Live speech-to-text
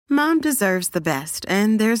Mom deserves the best,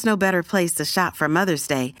 and there's no better place to shop for Mother's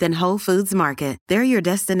Day than Whole Foods Market. They're your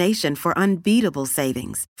destination for unbeatable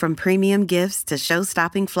savings, from premium gifts to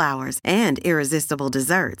show-stopping flowers and irresistible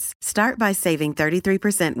desserts. Start by saving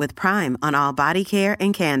 33% with Prime on all body care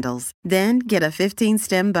and candles. Then get a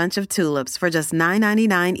 15-stem bunch of tulips for just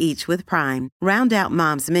 $9.99 each with Prime. Round out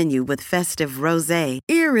Mom's menu with festive rosé,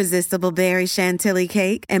 irresistible berry chantilly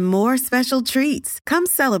cake, and more special treats. Come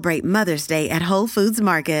celebrate Mother's Day at Whole Foods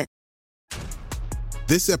Market.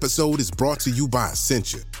 This episode is brought to you by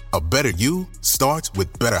Essentia. A better you starts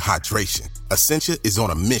with better hydration. Essentia is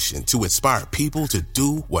on a mission to inspire people to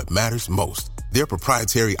do what matters most. Their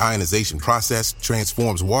proprietary ionization process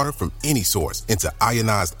transforms water from any source into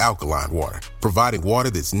ionized alkaline water, providing water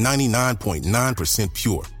that's 99.9%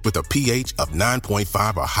 pure with a pH of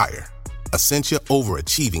 9.5 or higher. Essentia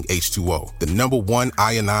Overachieving H2O, the #1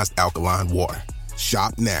 ionized alkaline water.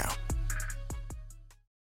 Shop now.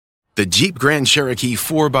 The Jeep Grand Cherokee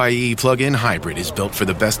 4xe plug-in hybrid is built for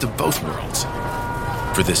the best of both worlds.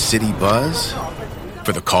 For the city buzz,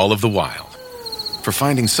 for the call of the wild, for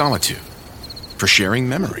finding solitude, for sharing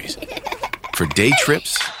memories, for day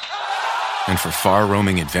trips, and for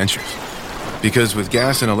far-roaming adventures. Because with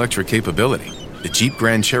gas and electric capability, the Jeep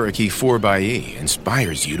Grand Cherokee 4xe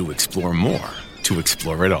inspires you to explore more, to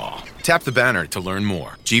explore it all. Tap the banner to learn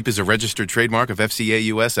more. Jeep is a registered trademark of FCA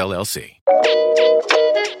US LLC.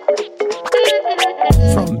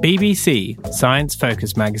 From BBC Science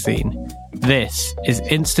Focus magazine, this is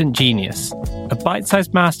Instant Genius, a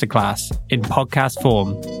bite-sized masterclass in podcast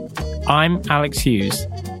form. I'm Alex Hughes,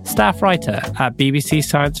 staff writer at BBC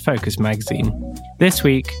Science Focus magazine. This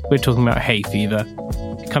week, we're talking about hay fever.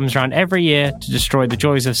 It comes around every year to destroy the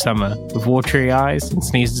joys of summer with watery eyes and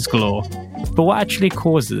sneezes galore. But what actually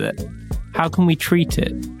causes it? How can we treat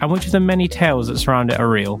it? And which of the many tales that surround it are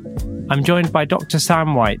real? I'm joined by Dr.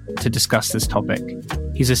 Sam White to discuss this topic.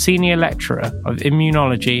 He's a senior lecturer of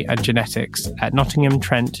immunology and genetics at Nottingham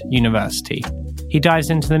Trent University. He dives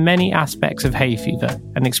into the many aspects of hay fever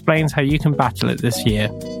and explains how you can battle it this year.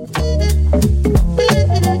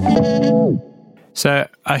 So,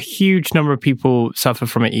 a huge number of people suffer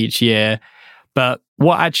from it each year, but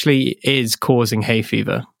what actually is causing hay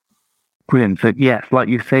fever? Brilliant. So yes, like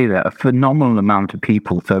you say there, a phenomenal amount of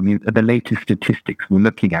people. So I mean, the latest statistics we're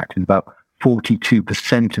looking at is about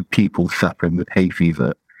 42% of people suffering with hay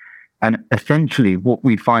fever. And essentially what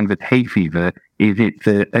we find with hay fever is it's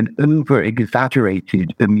an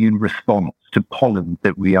over-exaggerated immune response to pollen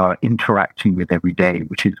that we are interacting with every day,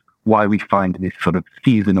 which is why we find this sort of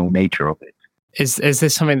seasonal nature of it. Is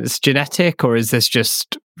this something that's genetic, or is this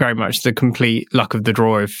just very much the complete luck of the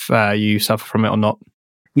draw if you suffer from it or not?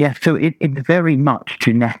 Yeah, so it's very much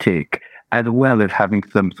genetic, as well as having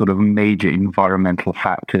some sort of major environmental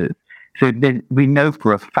factors. So we know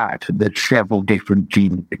for a fact that several different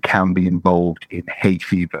genes that can be involved in hay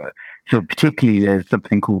fever. So particularly there's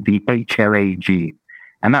something called the HLA gene,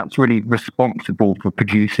 and that's really responsible for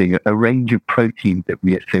producing a range of proteins that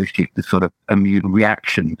we associate with sort of immune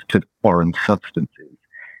reactions to foreign substances.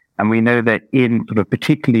 And we know that in sort of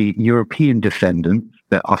particularly European descendants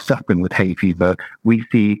that are suffering with hay fever, we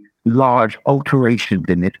see large alterations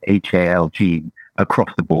in this HAL gene across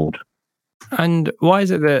the board. And why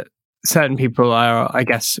is it that certain people are, I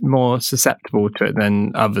guess, more susceptible to it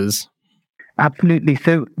than others? Absolutely.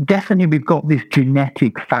 So definitely we've got this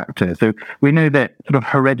genetic factor. So we know that sort of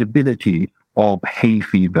heritability of hay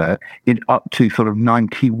fever is up to sort of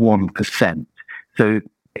 91%. So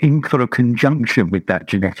in sort of conjunction with that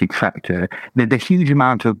genetic factor, there's a huge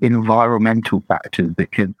amount of environmental factors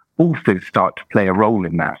that can also start to play a role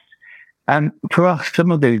in that. And for us, some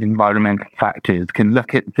of those environmental factors can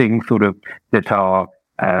look at things sort of that are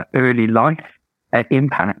early life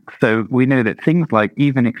impacts. So we know that things like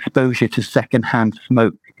even exposure to secondhand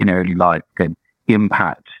smoke in early life can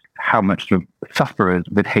impact how much sort of sufferers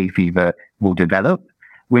with hay fever will develop.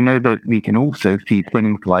 We know that we can also see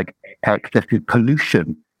things like excessive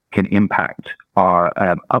pollution can impact our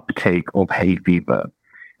uptake of hay fever.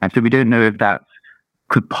 And so we don't know if that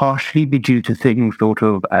could partially be due to things sort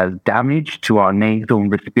of as damage to our nasal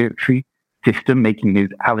and respiratory system, making those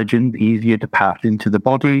allergens easier to pass into the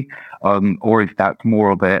body, or if that's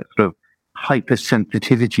more of a sort of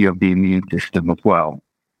hypersensitivity of the immune system as well.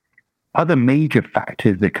 Other major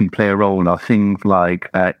factors that can play a role are things like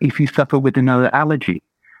if you suffer with another allergy.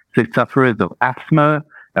 So sufferers of asthma,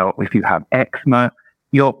 or if you have eczema,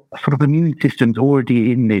 your sort of immune system's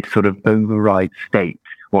already in this sort of override state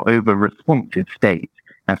or over-responsive state.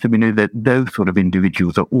 And so we know that those sort of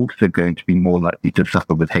individuals are also going to be more likely to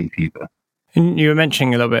suffer with hay fever. And you were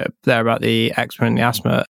mentioning a little bit there about the eczema and the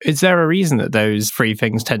asthma. Is there a reason that those three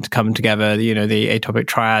things tend to come together, the atopic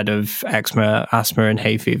triad of eczema, asthma, and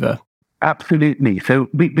hay fever? Absolutely. So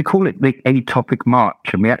we call it the atopic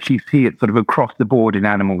march, and we actually see it sort of across the board in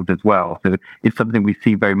animals as well. So it's something we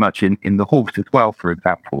see very much in the horse as well, for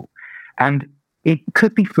example. And it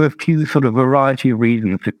could be for a few sort of variety of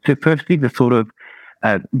reasons. So firstly, the sort of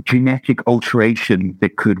genetic alterations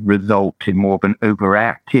that could result in more of an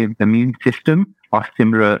overactive immune system are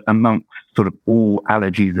similar amongst sort of all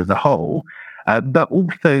allergies as a whole. But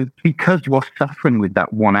also because you're suffering with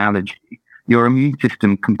that one allergy, your immune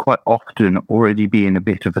system can quite often already be in a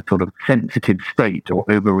bit of a sort of sensitive state or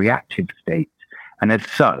overreactive state. And as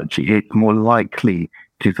such, it's more likely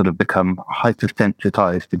to sort of become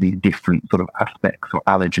hypersensitized to these different sort of aspects or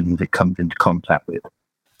allergens it comes into contact with.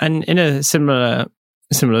 And in a similar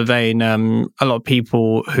vein, a lot of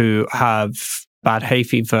people who have bad hay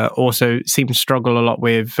fever also seem to struggle a lot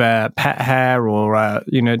with pet hair or,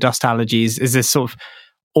 dust allergies. Is this sort of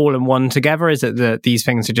all in one together? Is it that these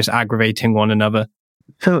things are just aggravating one another?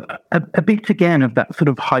 So a bit again of that sort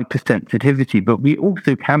of hypersensitivity, but we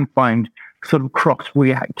also can find sort of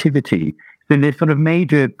cross-reactivity. So there's sort of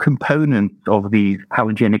major components of these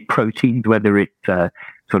allergenic proteins, whether it's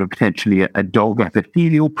sort of potentially a dog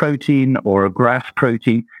epithelial protein or a grass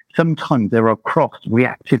protein. Sometimes there are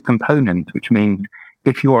cross-reactive components, which means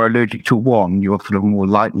if you are allergic to one, you're sort of more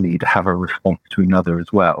likely to have a response to another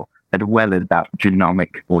as well as that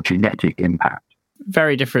genomic or genetic impact.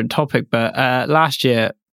 Very different topic, but last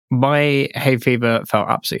year, my hay fever felt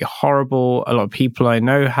absolutely horrible. A lot of people I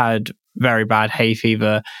know had very bad hay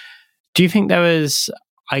fever. Do you think there was,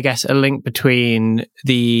 I guess, a link between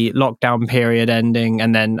the lockdown period ending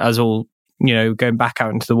and then us all, going back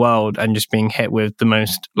out into the world and just being hit with the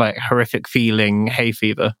most horrific feeling hay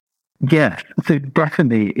fever? Yes, so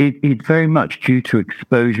definitely. It's very much due to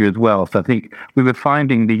exposure as well. So I think we were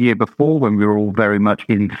finding the year before when we were all very much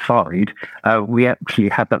inside, we actually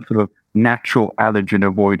had that sort of natural allergen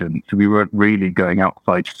avoidance. So we weren't really going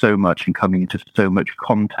outside so much and coming into so much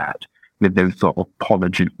contact with those sort of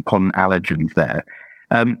pollen allergens there.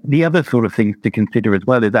 The other sort of things to consider as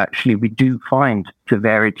well is actually we do find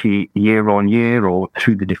severity year on year or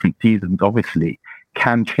through the different seasons, obviously,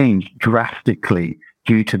 can change drastically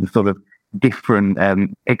due to the sort of different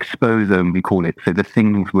exposome, we call it, so the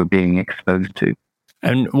things we're being exposed to.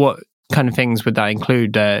 And what kind of things would that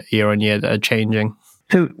include year on year that are changing?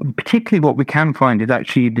 So particularly what we can find is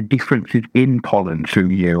actually the differences in pollen through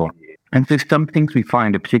year on year. And so some things we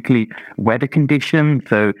find are particularly weather conditions,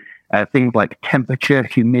 so things like temperature,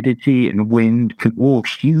 humidity, and wind can all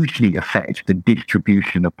hugely affect the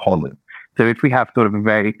distribution of pollen. So if we have sort of a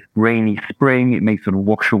very rainy spring, it may sort of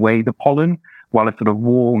wash away the pollen, while a sort of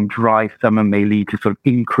warm, dry summer may lead to sort of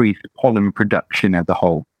increased pollen production as a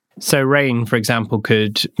whole. So rain, for example,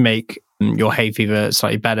 could make your hay fever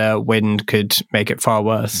slightly better. Wind could make it far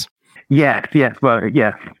worse. Yes,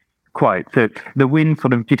 quite. So the wind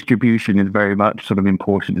sort of distribution is very much sort of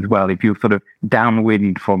important as well. If you're sort of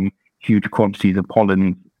downwind from huge quantities of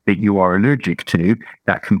pollen that you are allergic to,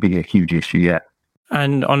 that can be a huge issue, yeah.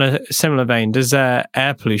 And on a similar vein, does air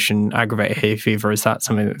pollution aggravate hay fever? Is that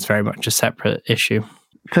something that's very much a separate issue?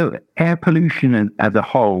 So air pollution as a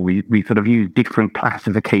whole, we sort of use different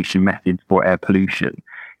classification methods for air pollution.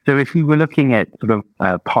 So if we were looking at sort of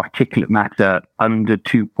particulate matter under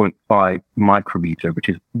 2.5 micrometer, which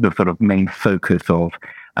is the sort of main focus of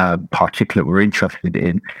particulate we're interested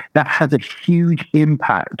in, that has a huge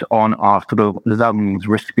impact on our sort of lungs,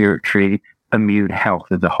 respiratory, immune health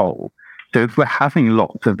as a whole. So if we're having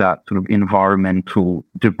lots of that sort of environmental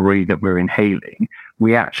debris that we're inhaling,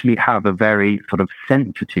 we actually have a very sort of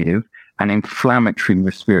sensitive and inflammatory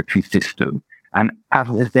respiratory system. And as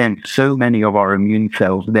there's then so many of our immune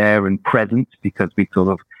cells there and present because we've sort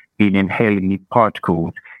of been inhaling these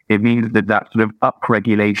particles, it means that sort of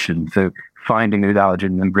upregulation, so finding those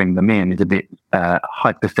allergens and bring them in, is a bit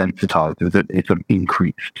hypersensitized, it's sort of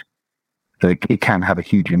increased. So it can have a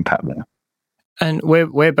huge impact there. And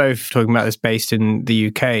we're both talking about this based in the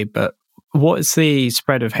UK, but what's the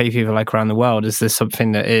spread of hay fever like around the world? Is this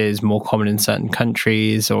something that is more common in certain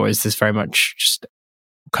countries, or is this very much just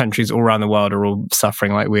countries all around the world are all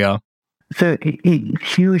suffering like we are? So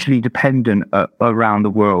it's hugely dependent around the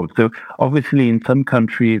world. So obviously in some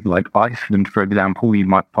countries like Iceland, for example, you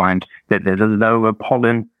might find that there's a lower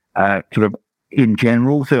pollen sort of in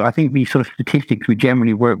general. So I think the sort of statistics we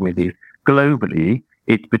generally work with is globally,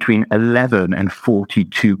 it's between 11 and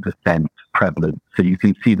 42% prevalent. So you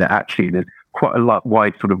can see that actually there's quite a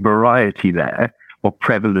wide sort of variety there of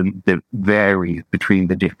prevalence that varies between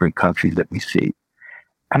the different countries that we see.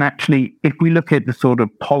 And actually, if we look at the sort of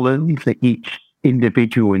pollens that each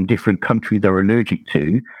individual in different countries are allergic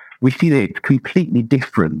to, we see that it's completely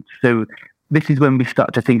different. So this is when we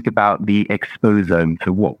start to think about the exposome,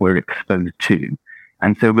 so what we're exposed to.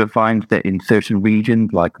 And so we'll find that in certain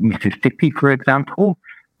regions like Mississippi, for example,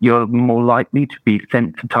 you're more likely to be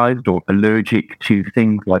sensitized or allergic to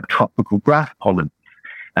things like tropical grass pollen.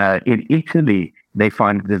 In Italy, they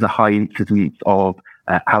find there's a high incidence of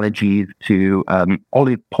allergies to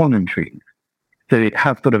olive pollen trees. So it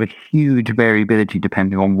has sort of a huge variability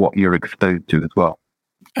depending on what you're exposed to as well.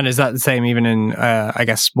 And is that the same even in, I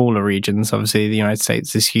guess, smaller regions? Obviously, the United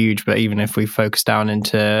States is huge, but even if we focus down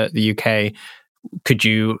into the UK, could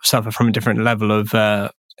you suffer from a different level of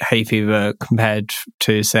hay fever compared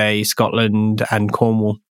to, say, Scotland and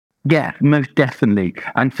Cornwall? Yeah, most definitely.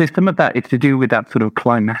 And so some of that is to do with that sort of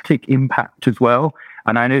climatic impact as well.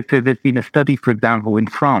 And I know so there's been a study, for example, in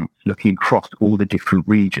France, looking across all the different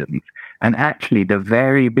regions. And actually the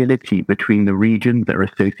variability between the regions that are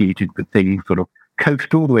associated with things sort of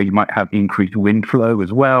coastal, where you might have increased wind flow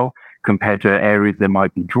as well, compared to areas that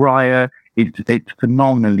might be drier, it's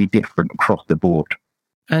phenomenally different across the board.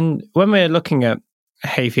 And when we're looking at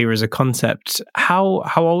hay fever as a concept, how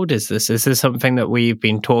old is this? Is this something that we've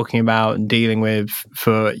been talking about and dealing with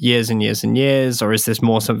for years and years and years, or is this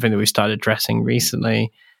more something that we started addressing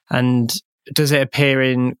recently? And does it appear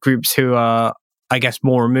in groups who are, I guess,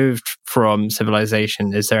 more removed from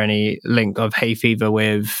civilization? Is there any link of hay fever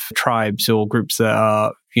with tribes or groups that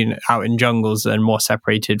are, out in jungles and more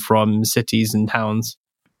separated from cities and towns?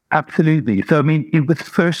 Absolutely. So, I mean, it was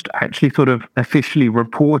first actually sort of officially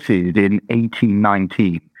reported in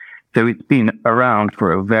 1819. So it's been around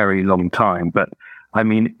for a very long time. But, I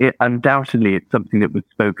mean, undoubtedly it's something that was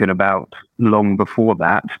spoken about long before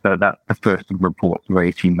that. So that's the first reports were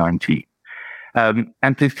 1819.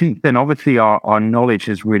 And so since then, obviously, our knowledge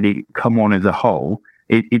has really come on as a whole.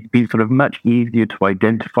 It's been sort of much easier to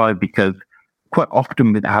identify because quite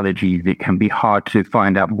often with allergies, it can be hard to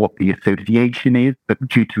find out what the association is, but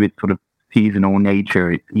due to its sort of seasonal nature,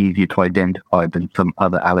 it's easier to identify than some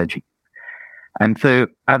other allergies. And so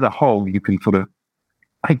as a whole, you can sort of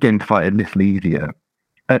identify it a little easier.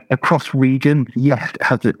 Across regions, yes,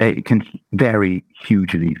 it can vary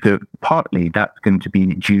hugely. So partly that's going to be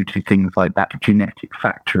due to things like that genetic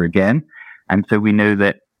factor again. And so we know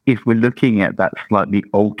that if we're looking at that slightly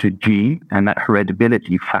altered gene and that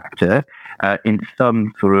hereditability factor in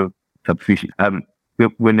some sort of subspecies,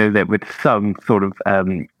 we know that with some sort of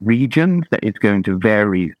regions that it's going to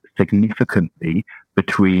vary significantly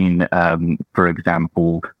between, for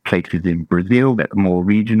example, places in Brazil that are more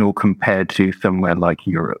regional compared to somewhere like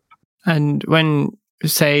Europe. And when,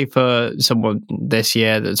 say, for someone this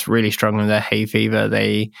year that's really struggling with their hay fever,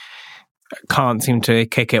 they can't seem to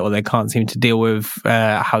kick it or they can't seem to deal with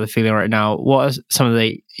how they're feeling right now, what are some of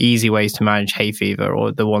the easy ways to manage hay fever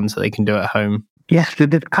or the ones that they can do at home? Yes, so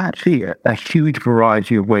there's actually a huge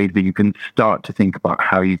variety of ways that you can start to think about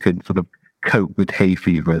how you can sort of cope with hay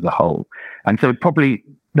fever as a whole. And so probably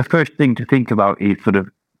the first thing to think about is sort of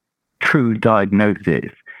true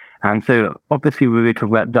diagnosis. And so obviously we were talking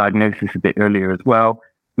about diagnosis a bit earlier as well.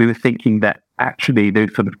 We were thinking that actually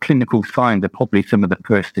those sort of clinical signs are probably some of the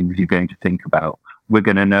first things you're going to think about. We're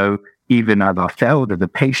going to know, even as ourselves, as a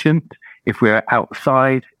patient, if we're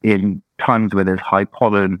outside in times where there's high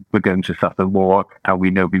pollen, we're going to suffer more, and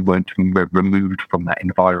we know we won't be removed from that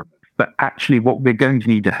environment. But actually what we're going to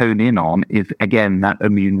need to hone in on is, again, that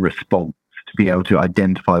immune response to be able to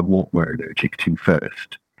identify what we're allergic to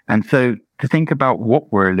first. And so to think about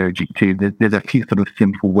what we're allergic to, there's a few sort of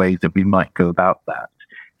simple ways that we might go about that.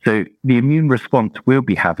 So the immune response we'll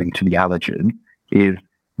be having to the allergen is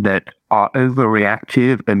that our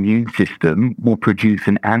overreactive immune system will produce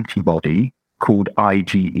an antibody called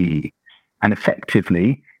IgE. And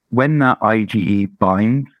effectively, when that IgE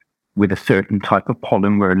binds with a certain type of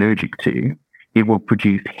pollen we're allergic to, it will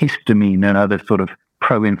produce histamine and other sort of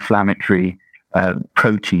pro-inflammatory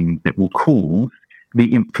proteins that will cause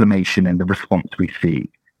the inflammation and the response we see,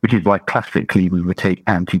 which is why classically we would take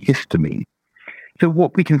antihistamine. So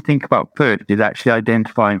what we can think about first is actually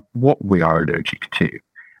identifying what we are allergic to.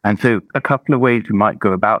 And so a couple of ways we might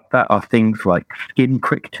go about that are things like skin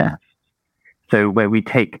prick tests. So where we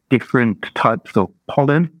take different types of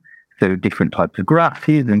pollen, so different types of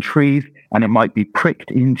grasses and trees, and it might be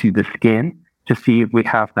pricked into the skin to see if we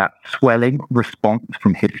have that swelling response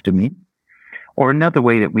from histamine. Or another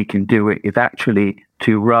way that we can do it is actually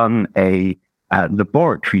to run a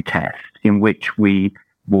laboratory test in which we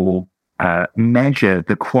will measure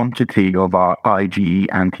the quantity of our IgE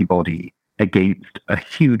antibody against a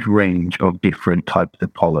huge range of different types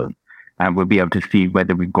of pollen. and we'll be able to see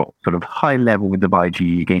whether we've got sort of high levels of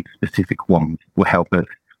IgE against specific ones, will help us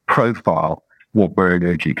profile what we're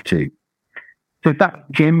allergic to. So that's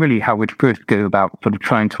generally how we'd first go about sort of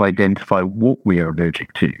trying to identify what we are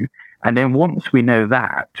allergic to. And then once we know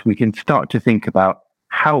that, we can start to think about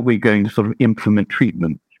how we're going to sort of implement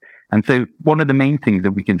treatments. And so one of the main things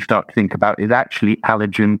that we can start to think about is actually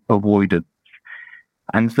allergen avoidance.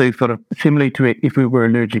 And so sort of similar to it, if we were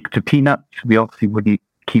allergic to peanuts, we obviously wouldn't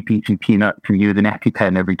keep eating peanuts and use an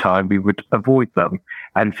EpiPen every time. We would avoid them.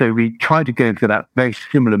 And so we try to go for that very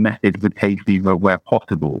similar method with hay fever where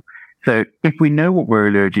possible. So if we know what we're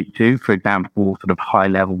allergic to, for example, sort of high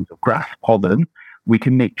levels of grass pollen, we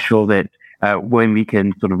can make sure that when we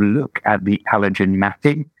can sort of look at the allergen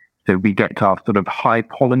mapping, so we get to our sort of high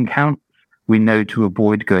pollen counts, we know to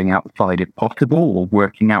avoid going outside if possible or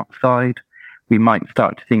working outside. We might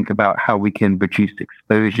start to think about how we can reduce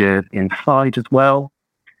exposure inside as well.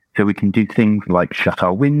 So we can do things like shut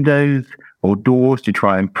our windows or doors to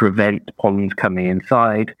try and prevent pollens coming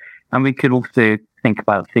inside. And we could also think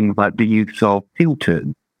about things like the use of filters.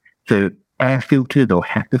 So air filters or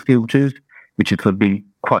HEPA filters, which have sort of been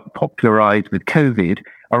quite popularized with COVID,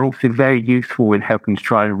 are also very useful in helping to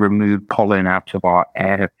try and remove pollen out of our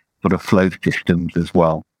air sort of flow systems as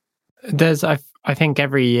well. There's, I think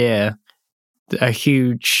every year, a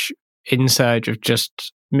huge insurge of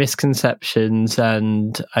just misconceptions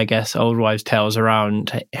and I guess old wives' tales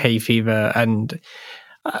around hay fever. And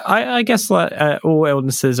I guess like all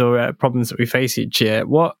illnesses or problems that we face each year,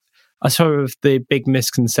 what are sort of the big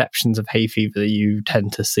misconceptions of hay fever that you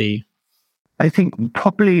tend to see? I think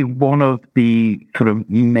probably one of the sort of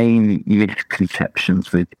main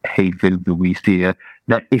misconceptions with hay fever we see are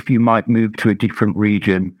that if you might move to a different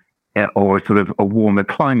region or sort of a warmer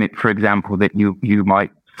climate, for example, that you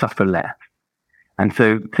might suffer less. And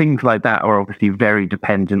so things like that are obviously very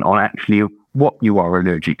dependent on actually what you are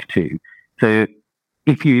allergic to. So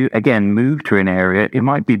if you, again, move to an area, it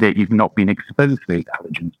might be that you've not been exposed to those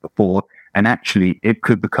allergens before, and actually it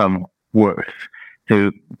could become worse.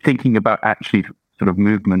 So thinking about actually sort of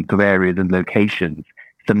movement of areas and locations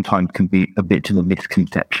sometimes can be a bit of a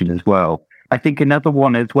misconception as well. I think another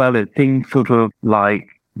one as well is things sort of like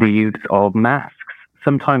the use of masks.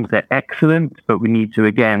 Sometimes they're excellent, but we need to,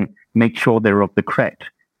 again, make sure they're of the correct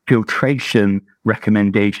filtration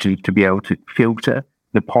recommendations to be able to filter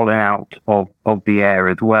the pollen out of the air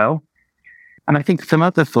as well. And I think some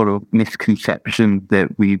other sort of misconceptions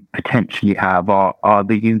that we potentially have are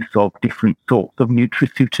the use of different sorts of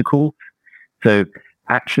nutraceuticals. So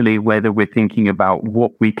actually, whether we're thinking about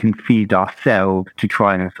what we can feed ourselves to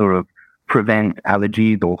try and sort of prevent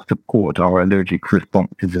allergies or support our allergic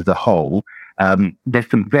responses as a whole, there's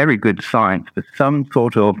some very good science for some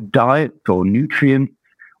sort of diets or nutrients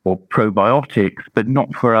or probiotics, but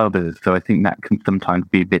not for others. So I think that can sometimes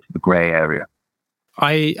be a bit of a grey area.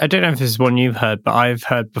 I don't know if this is one you've heard, but I've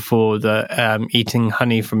heard before that eating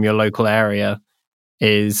honey from your local area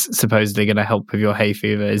is supposedly going to help with your hay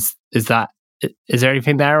fever. Is there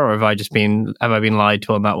anything there, or have I been lied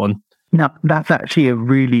to on that one? No, that's actually a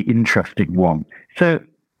really interesting one. So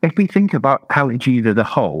if we think about allergies as a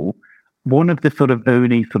whole, one of the sort of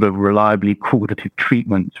only sort of reliably causative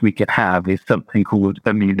treatments we can have is something called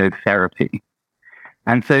immunotherapy.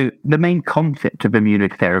 And so the main concept of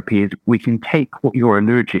immunotherapy is we can take what you're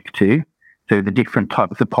allergic to, so the different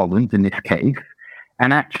types of pollens in this case,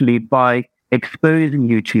 and actually by exposing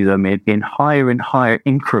you to them in higher and higher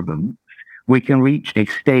increments, we can reach a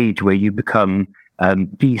stage where you become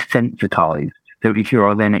desensitized. So if you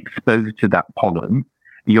are then exposed to that pollen,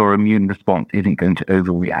 your immune response isn't going to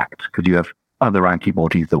overreact because you have other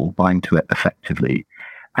antibodies that will bind to it effectively.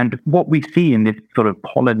 And what we see in this sort of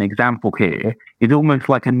pollen example here is almost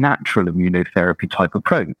like a natural immunotherapy type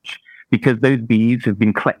approach, because those bees have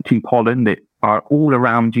been collecting pollen that are all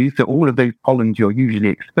around you. So all of those pollens you're usually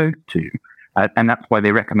exposed to, and that's why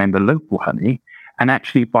they recommend the local honey. And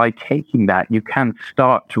actually by taking that, you can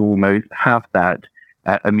start to almost have that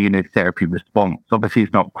immunotherapy response. Obviously,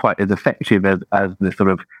 it's not quite as effective as the sort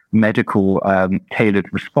of medical tailored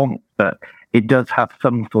response, but it does have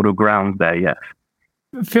some sort of ground there, yes.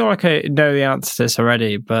 I feel like I know the answer to this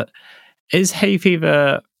already, but is hay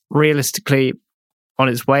fever realistically on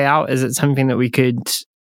its way out? Is it something that we could,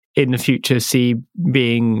 in the future, see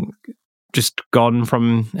being just gone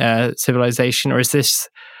from civilization? Or is this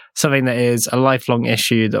something that is a lifelong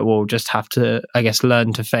issue that we'll just have to, I guess,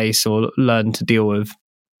 learn to face or learn to deal with?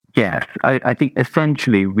 Yes, I think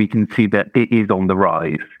essentially we can see that it is on the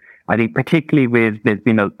rise. I think particularly there's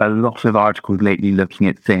been a lot of articles lately looking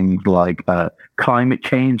at things like climate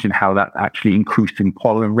change and how that's actually increasing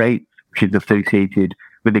pollen rates, which is associated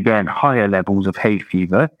with, again, higher levels of hay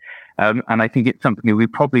fever. And I think it's something that we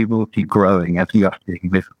probably will see growing as we are seeing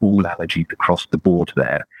with all allergies across the board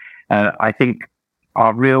there. I think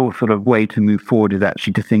our real sort of way to move forward is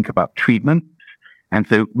actually to think about treatment. And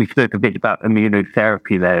so we spoke a bit about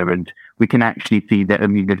immunotherapy there, and we can actually see that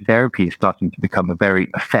immunotherapy is starting to become a very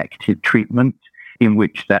effective treatment, in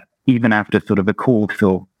which that even after sort of a course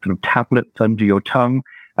or sort of tablets under your tongue,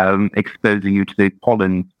 exposing you to the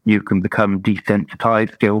pollen, you can become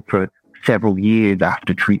desensitized still for several years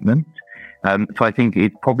after treatment. So I think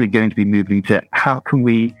it's probably going to be moving to how can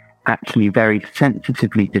we actually very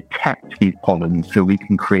sensitively detect these pollens so we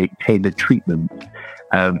can create tailored treatments,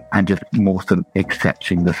 and just more sort of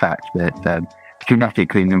accepting the fact that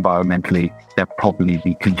genetically and environmentally they'll probably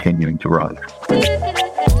be continuing to rise.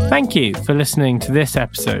 Thank you for listening to this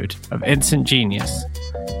episode of Instant Genius.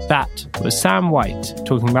 That was Sam White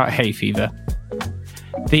talking about hay fever.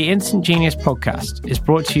 The Instant Genius podcast is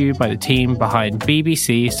brought to you by the team behind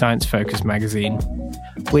BBC Science Focus magazine,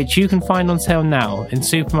 which you can find on sale now in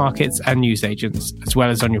supermarkets and newsagents, as well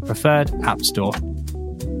as on your preferred app store.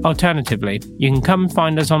 Alternatively, you can come and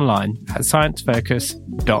find us online at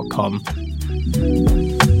sciencefocus.com.